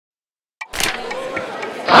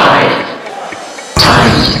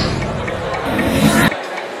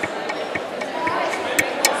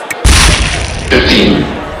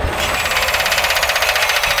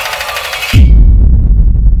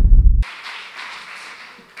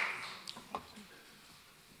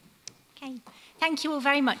Thank you all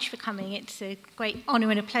very much for coming. It's a great honour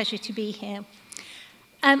and a pleasure to be here.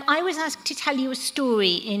 I was asked to tell you a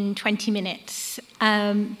story in 20 minutes.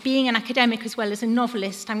 Being an academic as well as a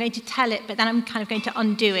novelist, I'm going to tell it, but then I'm kind of going to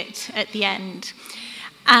undo it at the end.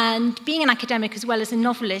 And being an academic as well as a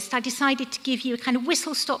novelist, I decided to give you a kind of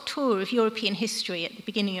whistle-stop tour of European history at the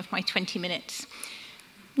beginning of my 20 minutes,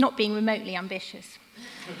 not being remotely ambitious.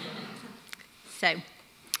 So,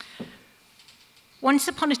 once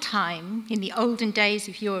upon a time, in the olden days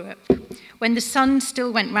of Europe, when the sun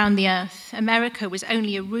still went round the earth, America was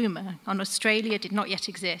only a rumour, and Australia did not yet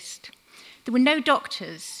exist. There were no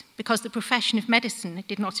doctors, because the profession of medicine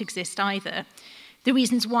did not exist either. The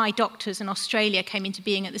reasons why doctors in Australia came into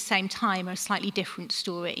being at the same time are a slightly different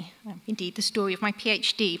story. Indeed, the story of my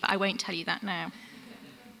PhD, but I won't tell you that now.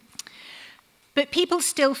 But people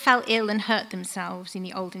still fell ill and hurt themselves in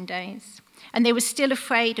the olden days. And they were still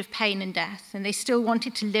afraid of pain and death, and they still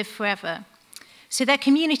wanted to live forever. So their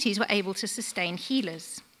communities were able to sustain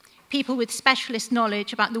healers, people with specialist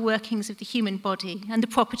knowledge about the workings of the human body and the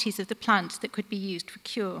properties of the plants that could be used for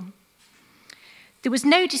cure. There was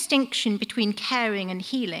no distinction between caring and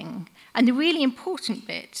healing, and the really important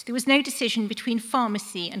bit, there was no decision between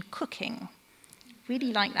pharmacy and cooking.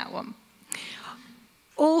 Really like that one.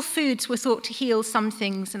 All foods were thought to heal some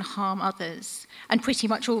things and harm others, and pretty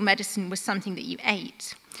much all medicine was something that you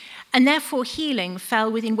ate. And therefore, healing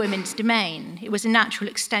fell within women's domain. It was a natural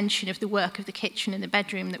extension of the work of the kitchen and the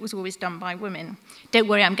bedroom that was always done by women. Don't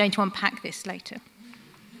worry, I'm going to unpack this later.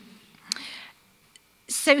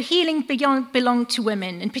 So healing belonged to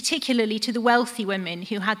women, and particularly to the wealthy women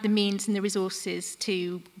who had the means and the resources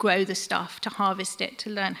to grow the stuff, to harvest it,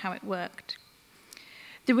 to learn how it worked.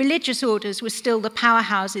 The religious orders were still the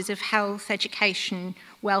powerhouses of health, education,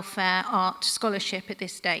 welfare, art, scholarship at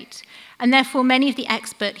this date, and therefore many of the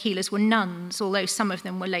expert healers were nuns, although some of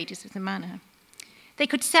them were ladies of the manor. They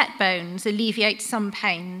could set bones, alleviate some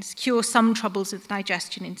pains, cure some troubles of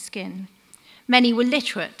digestion and skin. Many were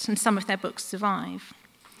literate, and some of their books survive.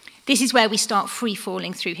 This is where we start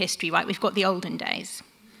free-falling through history, right? We've got the olden days.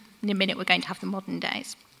 In a minute, we're going to have the modern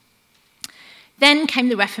days. Then came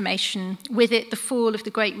the Reformation, with it the fall of the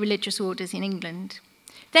great religious orders in England.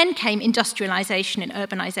 Then came industrialisation and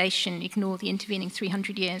urbanisation, ignore the intervening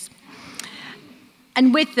 300 years.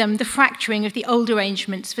 And with them, the fracturing of the old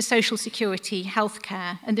arrangements for social security,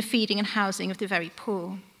 healthcare, and the feeding and housing of the very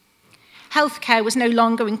poor. Healthcare was no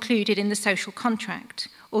longer included in the social contract,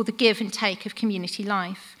 or the give and take of community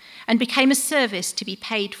life, and became a service to be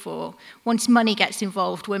paid for. Once money gets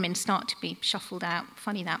involved, women start to be shuffled out.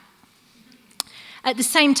 Funny that. At the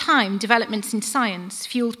same time, developments in science,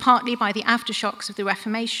 fueled partly by the aftershocks of the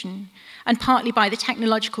Reformation and partly by the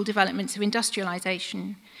technological developments of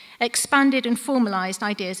industrialisation, expanded and formalised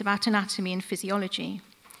ideas about anatomy and physiology.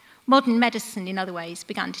 Modern medicine, in other ways,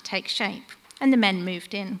 began to take shape, and the men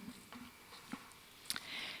moved in.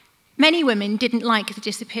 Many women didn't like the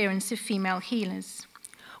disappearance of female healers.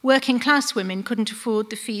 Working-class women couldn't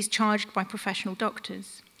afford the fees charged by professional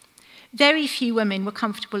doctors. Very few women were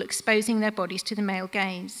comfortable exposing their bodies to the male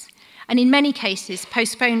gaze, and in many cases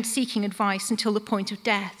postponed seeking advice until the point of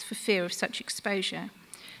death for fear of such exposure.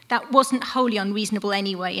 That wasn't wholly unreasonable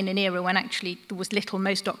anyway in an era when actually there was little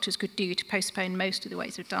most doctors could do to postpone most of the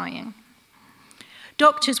ways of dying.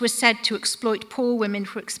 Doctors were said to exploit poor women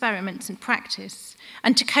for experiments and practice,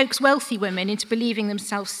 and to coax wealthy women into believing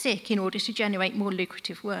themselves sick in order to generate more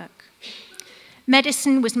lucrative work.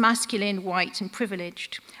 Medicine was masculine, white, and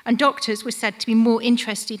privileged, and doctors were said to be more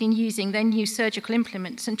interested in using their new surgical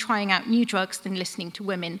implements and trying out new drugs than listening to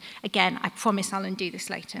women. Again, I promise I'll undo this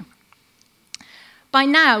later. By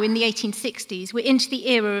now, in the 1860s, we're into the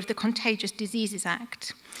era of the Contagious Diseases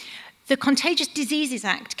Act. The Contagious Diseases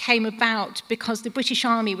Act came about because the British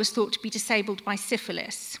Army was thought to be disabled by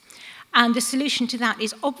syphilis. And the solution to that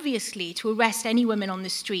is obviously to arrest any women on the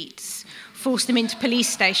streets, force them into police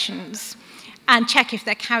stations, and check if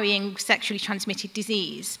they're carrying sexually transmitted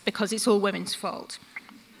disease, because it's all women's fault.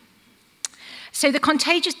 So the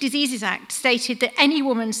Contagious Diseases Act stated that any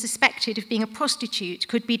woman suspected of being a prostitute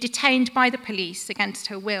could be detained by the police against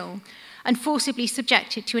her will and forcibly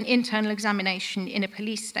subjected to an internal examination in a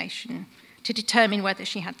police station to determine whether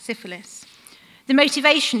she had syphilis. The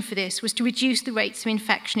motivation for this was to reduce the rates of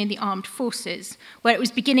infection in the armed forces, where it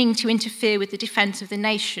was beginning to interfere with the defence of the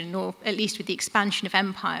nation, or at least with the expansion of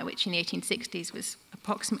empire, which in the 1860s was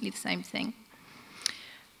approximately the same thing.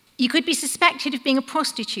 You could be suspected of being a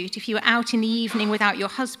prostitute if you were out in the evening without your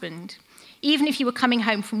husband, even if you were coming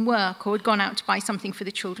home from work or had gone out to buy something for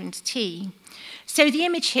the children's tea. So the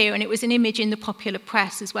image here, and it was an image in the popular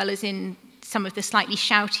press as well as in some of the slightly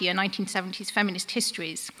shoutier 1970s feminist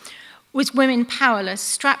histories, was women powerless,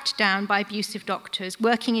 strapped down by abusive doctors,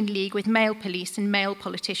 working in league with male police and male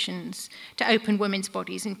politicians to open women's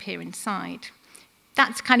bodies and peer inside.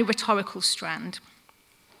 That's kind of rhetorical strand.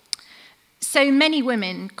 So many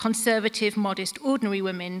women, conservative, modest, ordinary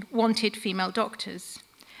women, wanted female doctors.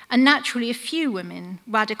 And naturally, a few women,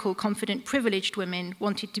 radical, confident, privileged women,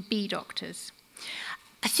 wanted to be doctors.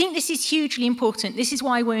 I think this is hugely important. This is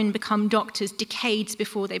why women become doctors decades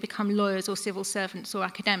before they become lawyers or civil servants or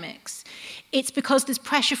academics. It's because there's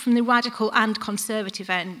pressure from the radical and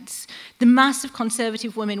conservative ends. The mass of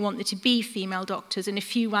conservative women want there to be female doctors, and a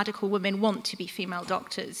few radical women want to be female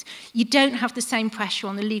doctors. You don't have the same pressure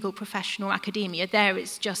on the legal profession or academia. There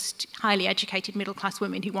it's just highly educated middle-class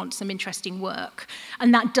women who want some interesting work.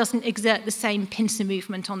 And that doesn't exert the same pincer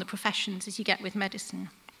movement on the professions as you get with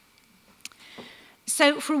medicine.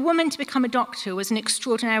 So for a woman to become a doctor was an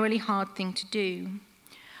extraordinarily hard thing to do.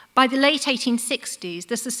 By the late 1860s,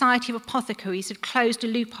 the Society of Apothecaries had closed a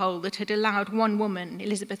loophole that had allowed one woman,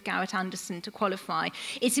 Elizabeth Garrett Anderson, to qualify.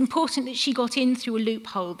 It's important that she got in through a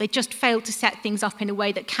loophole. They just failed to set things up in a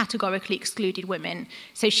way that categorically excluded women.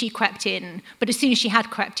 So she crept in, but as soon as she had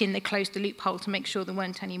crept in, they closed the loophole to make sure there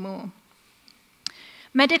weren't any more.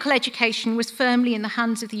 Medical education was firmly in the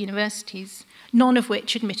hands of the universities, none of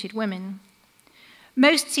which admitted women.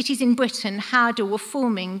 Most cities in Britain had or were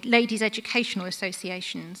forming ladies' educational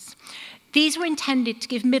associations. These were intended to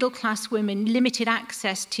give middle-class women limited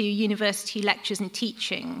access to university lectures and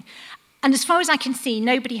teaching. And as far as I can see,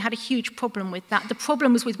 nobody had a huge problem with that. The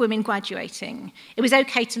problem was with women graduating. It was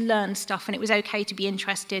okay to learn stuff and it was okay to be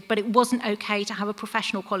interested, but it wasn't okay to have a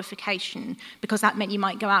professional qualification because that meant you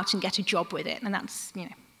might go out and get a job with it. And that's, you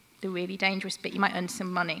know, the really dangerous bit. You might earn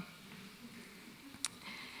some money.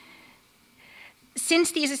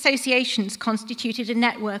 Since these associations constituted a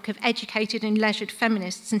network of educated and leisured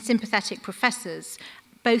feminists and sympathetic professors,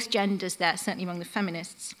 both genders there, certainly among the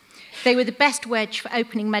feminists, they were the best wedge for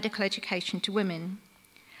opening medical education to women.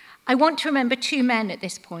 I want to remember two men at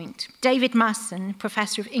this point, David Masson,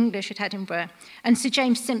 Professor of English at Edinburgh, and Sir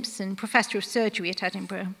James Simpson, Professor of Surgery at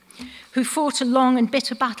Edinburgh, who fought a long and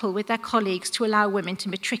bitter battle with their colleagues to allow women to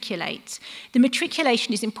matriculate. The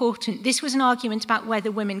matriculation is important. This was an argument about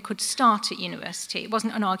whether women could start at university. It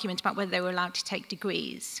wasn't an argument about whether they were allowed to take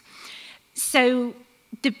degrees. So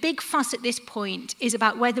the big fuss at this point is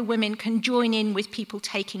about whether women can join in with people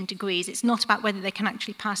taking degrees. It's not about whether they can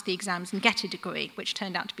actually pass the exams and get a degree, which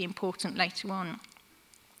turned out to be important later on.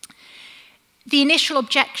 The initial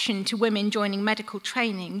objection to women joining medical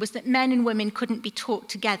training was that men and women couldn't be taught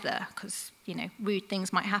together because, you know, rude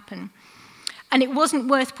things might happen. And it wasn't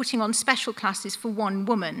worth putting on special classes for one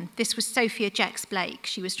woman. This was Sophia Jex-Blake.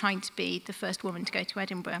 She was trying to be the first woman to go to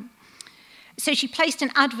Edinburgh. So she placed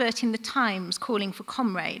an advert in the Times calling for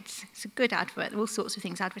comrades. It's a good advert. There were all sorts of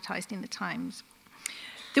things advertised in the Times.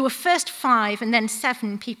 There were first 5 and then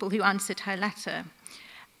 7 people who answered her letter.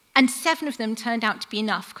 And 7 of them turned out to be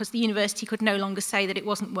enough because the university could no longer say that it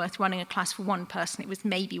wasn't worth running a class for one person. It was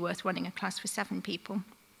maybe worth running a class for 7 people.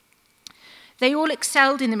 They all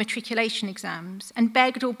excelled in the matriculation exams and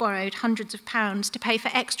begged or borrowed hundreds of pounds to pay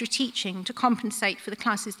for extra teaching to compensate for the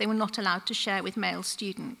classes they were not allowed to share with male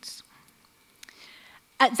students.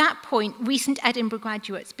 At that point, recent Edinburgh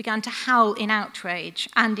graduates began to howl in outrage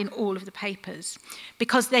and in all of the papers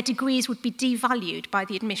because their degrees would be devalued by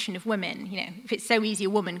the admission of women. You know, if it's so easy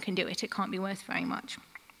a woman can do it, it can't be worth very much.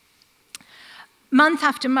 Month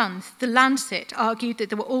after month, The Lancet argued that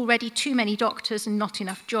there were already too many doctors and not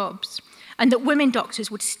enough jobs, and that women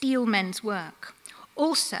doctors would steal men's work.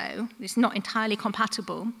 Also, it's not entirely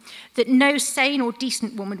compatible, that no sane or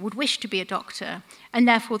decent woman would wish to be a doctor, and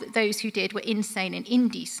therefore that those who did were insane and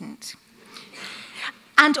indecent.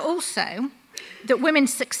 And also, that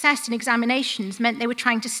women's success in examinations meant they were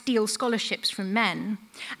trying to steal scholarships from men.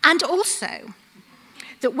 And also,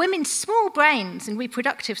 that women's small brains and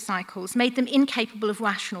reproductive cycles made them incapable of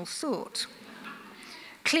rational thought.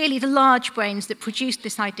 Clearly, the large brains that produced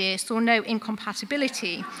this idea saw no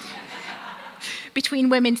incompatibility between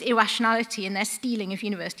women's irrationality and their stealing of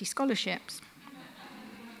university scholarships.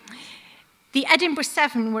 The Edinburgh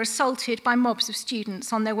 7 were assaulted by mobs of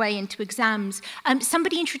students on their way into exams.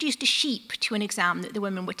 Somebody introduced a sheep to an exam that the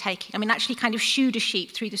women were taking. I mean, actually kind of shooed a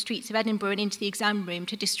sheep through the streets of Edinburgh and into the exam room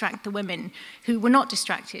to distract the women who were not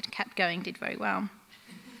distracted, kept going, did very well.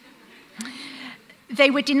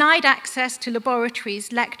 They were denied access to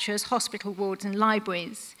laboratories, lectures, hospital wards and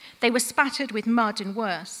libraries. They were spattered with mud and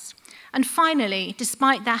worse. And finally,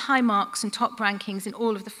 despite their high marks and top rankings in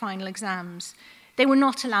all of the final exams, they were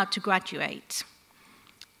not allowed to graduate.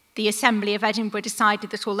 The Assembly of Edinburgh decided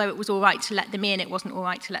that although it was all right to let them in, it wasn't all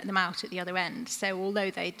right to let them out at the other end. So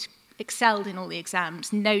although they'd excelled in all the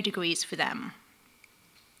exams, no degrees for them.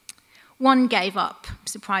 1 gave up,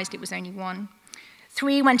 surprised it was only 1.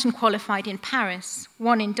 3 went and qualified in Paris,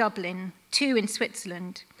 1 in Dublin, 2 in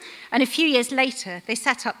Switzerland. And a few years later, they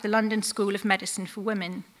set up the London School of Medicine for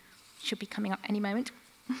Women, should be coming up any moment,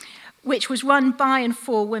 which was run by and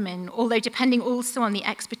for women, although depending also on the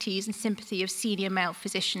expertise and sympathy of senior male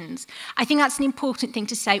physicians. I think that's an important thing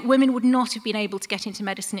to say. Women would not have been able to get into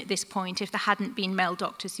medicine at this point if there hadn't been male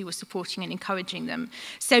doctors who were supporting and encouraging them.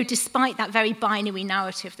 So despite that very binary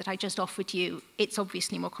narrative that I just offered you, it's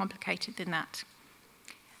obviously more complicated than that.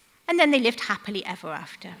 And then they lived happily ever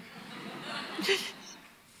after.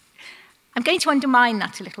 I'm going to undermine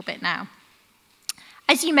that a little bit now.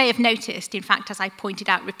 As you may have noticed, in fact, as I pointed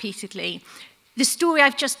out repeatedly, the story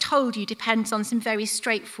I've just told you depends on some very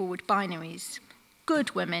straightforward binaries.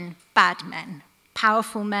 Good women, bad men.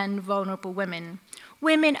 Powerful men, vulnerable women.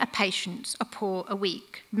 Women are patients, are poor, are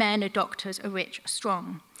weak. Men are doctors, are rich, are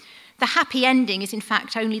strong. The happy ending is, in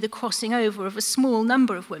fact, only the crossing over of a small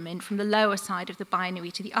number of women from the lower side of the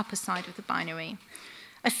binary to the upper side of the binary.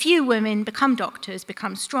 A few women become doctors,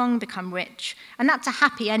 become strong, become rich, and that's a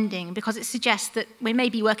happy ending because it suggests that we may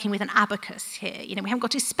be working with an abacus here. You know, we haven't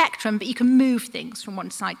got a spectrum, but you can move things from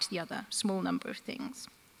one side to the other, a small number of things.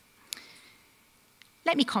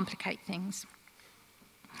 Let me complicate things.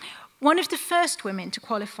 One of the first women to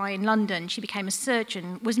qualify in London, she became a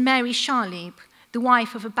surgeon, was Mary Sharleeb, the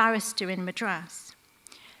wife of a barrister in Madras.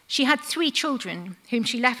 She had 3 children, whom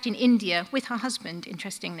she left in India with her husband,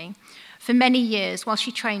 interestingly, for many years while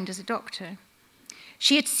she trained as a doctor.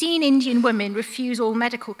 She had seen Indian women refuse all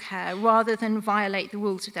medical care rather than violate the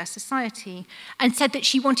rules of their society, and said that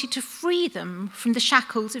she wanted to free them from the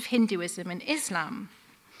shackles of Hinduism and Islam,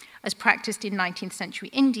 as practiced in 19th century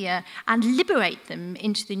India, and liberate them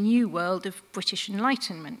into the new world of British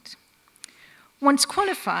Enlightenment. Once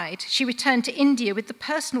qualified, she returned to India with the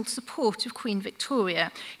personal support of Queen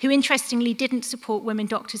Victoria, who interestingly didn't support women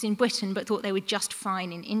doctors in Britain but thought they were just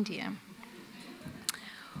fine in India.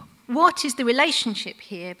 What is the relationship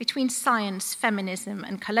here between science, feminism,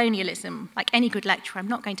 and colonialism? Like any good lecturer, I'm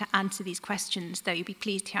not going to answer these questions, though you'll be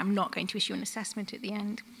pleased to hear I'm not going to issue an assessment at the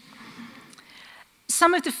end.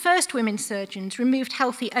 Some of the first women surgeons removed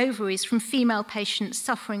healthy ovaries from female patients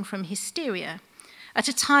suffering from hysteria, at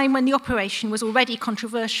a time when the operation was already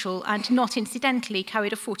controversial and, not incidentally,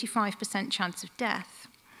 carried a 45% chance of death.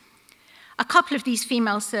 A couple of these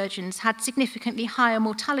female surgeons had significantly higher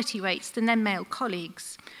mortality rates than their male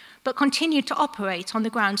colleagues, but continued to operate on the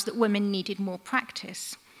grounds that women needed more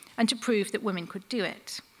practice and to prove that women could do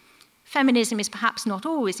it. Feminism is perhaps not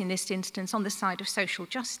always, in this instance, on the side of social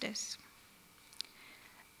justice.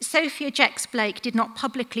 Sophia Jex-Blake did not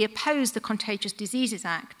publicly oppose the Contagious Diseases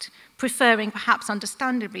Act, preferring, perhaps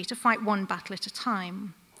understandably, to fight one battle at a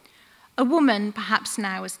time. A woman, perhaps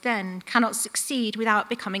now as then, cannot succeed without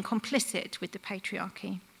becoming complicit with the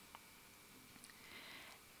patriarchy.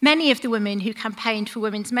 Many of the women who campaigned for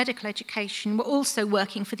women's medical education were also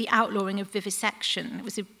working for the outlawing of vivisection. It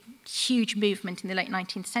was a huge movement in the late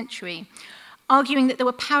 19th century, arguing that there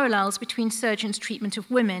were parallels between surgeons' treatment of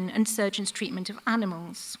women and surgeons' treatment of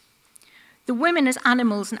animals. The women as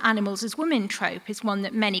animals and animals as women trope is one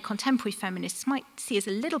that many contemporary feminists might see as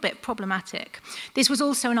a little bit problematic. This was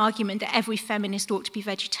also an argument that every feminist ought to be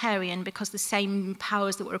vegetarian because the same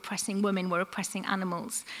powers that were oppressing women were oppressing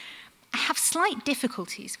animals. I have slight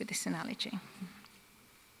difficulties with this analogy.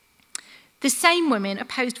 The same women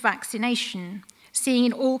opposed vaccination, seeing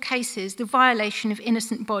in all cases the violation of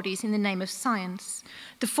innocent bodies in the name of science,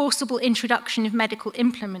 the forcible introduction of medical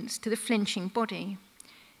implements to the flinching body,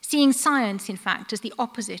 seeing science, in fact, as the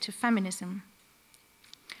opposite of feminism.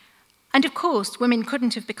 And of course, women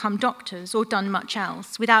couldn't have become doctors or done much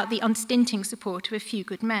else without the unstinting support of a few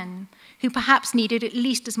good men, who perhaps needed at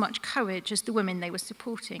least as much courage as the women they were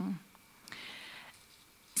supporting.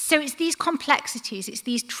 So it's these complexities, it's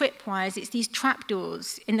these tripwires, it's these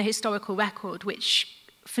trapdoors in the historical record which,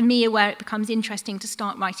 for me, are where it becomes interesting to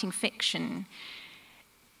start writing fiction.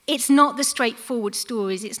 It's not the straightforward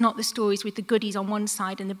stories, it's not the stories with the goodies on one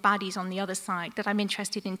side and the baddies on the other side that I'm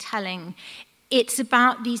interested in telling. It's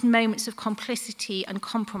about these moments of complicity and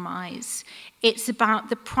compromise. It's about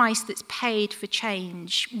the price that's paid for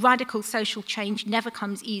change. Radical social change never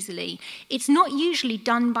comes easily. It's not usually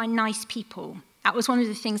done by nice people. That was one of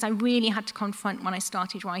the things I really had to confront when I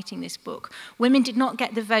started writing this book. Women did not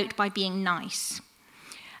get the vote by being nice.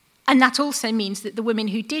 And that also means that the women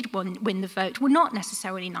who did win the vote were not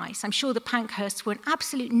necessarily nice. I'm sure the Pankhursts were an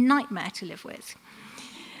absolute nightmare to live with.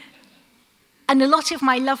 And a lot of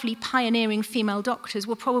my lovely pioneering female doctors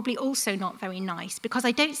were probably also not very nice, because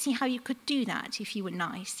I don't see how you could do that if you were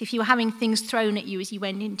nice, if you were having things thrown at you as you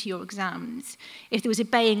went into your exams, if there was a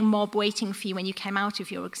baying mob waiting for you when you came out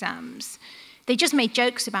of your exams. They just made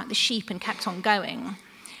jokes about the sheep and kept on going.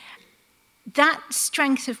 That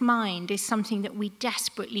strength of mind is something that we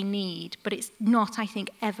desperately need, but it's not, I think,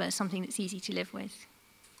 ever something that's easy to live with.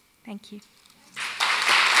 Thank you.